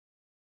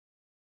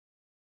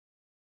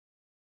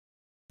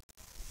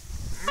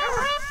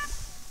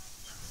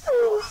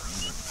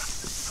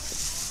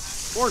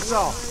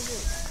Warsaw.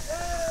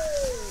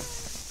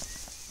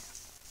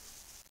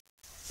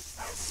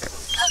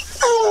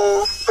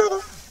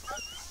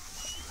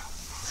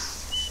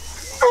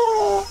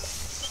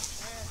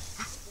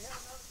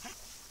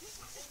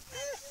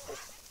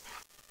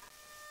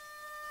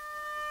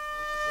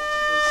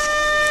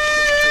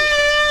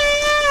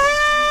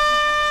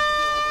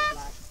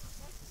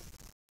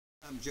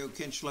 I'm Joe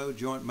Kinchlow,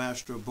 Joint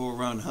Master of Bull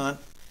Run Hunt,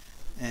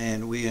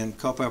 and we in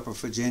Culpeper,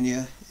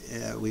 Virginia.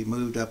 We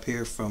moved up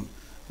here from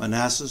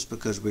Manassas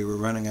because we were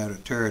running out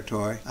of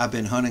territory. I've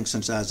been hunting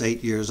since I was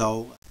 8 years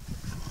old.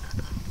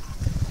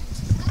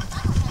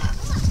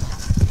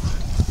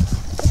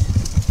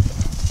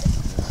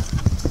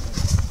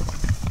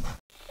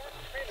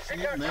 See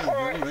it now, Joe,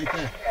 right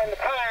there. And the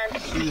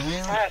pines, See the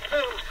hound? I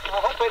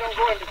hope they don't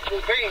go into the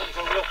ravines,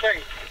 so we'll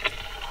see.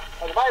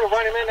 They might have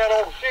run him in that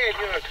old shed,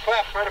 you know, it's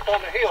collapsed right up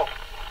on the hill.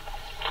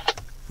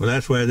 Well,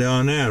 that's where they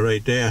are now,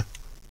 right there.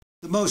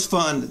 The most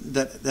fun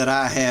that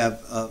I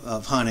have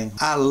of hunting,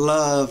 I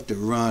love to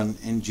run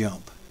and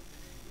jump.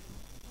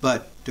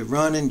 But to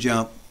run and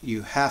jump,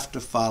 you have to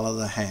follow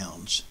the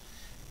hounds.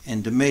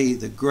 And to me,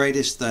 the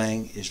greatest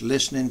thing is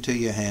listening to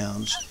your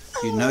hounds.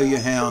 You know your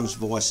hounds'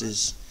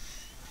 voices.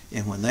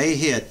 And when they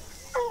hit,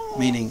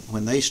 meaning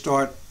when they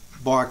start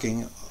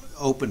barking,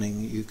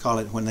 opening, you call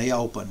it when they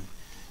open,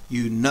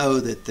 you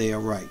know that they are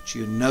right.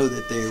 You know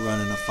that they're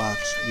running a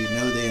fox. You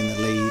know they're in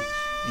the lead,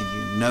 and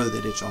you know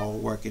that it's all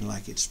working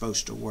like it's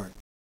supposed to work.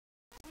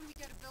 When we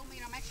go to Bill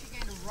Mead, I'm actually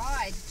going to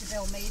ride to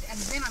Bill Mead, and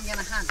then I'm going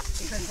to hunt,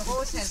 because the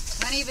horse has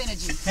plenty of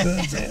energy.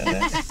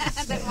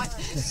 That might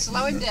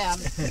slow him down.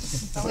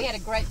 But we had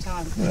a great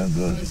time. Well,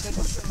 good. Good.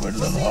 We're a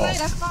We'll little see you off.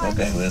 later. Bye.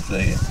 Okay, we'll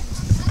see you.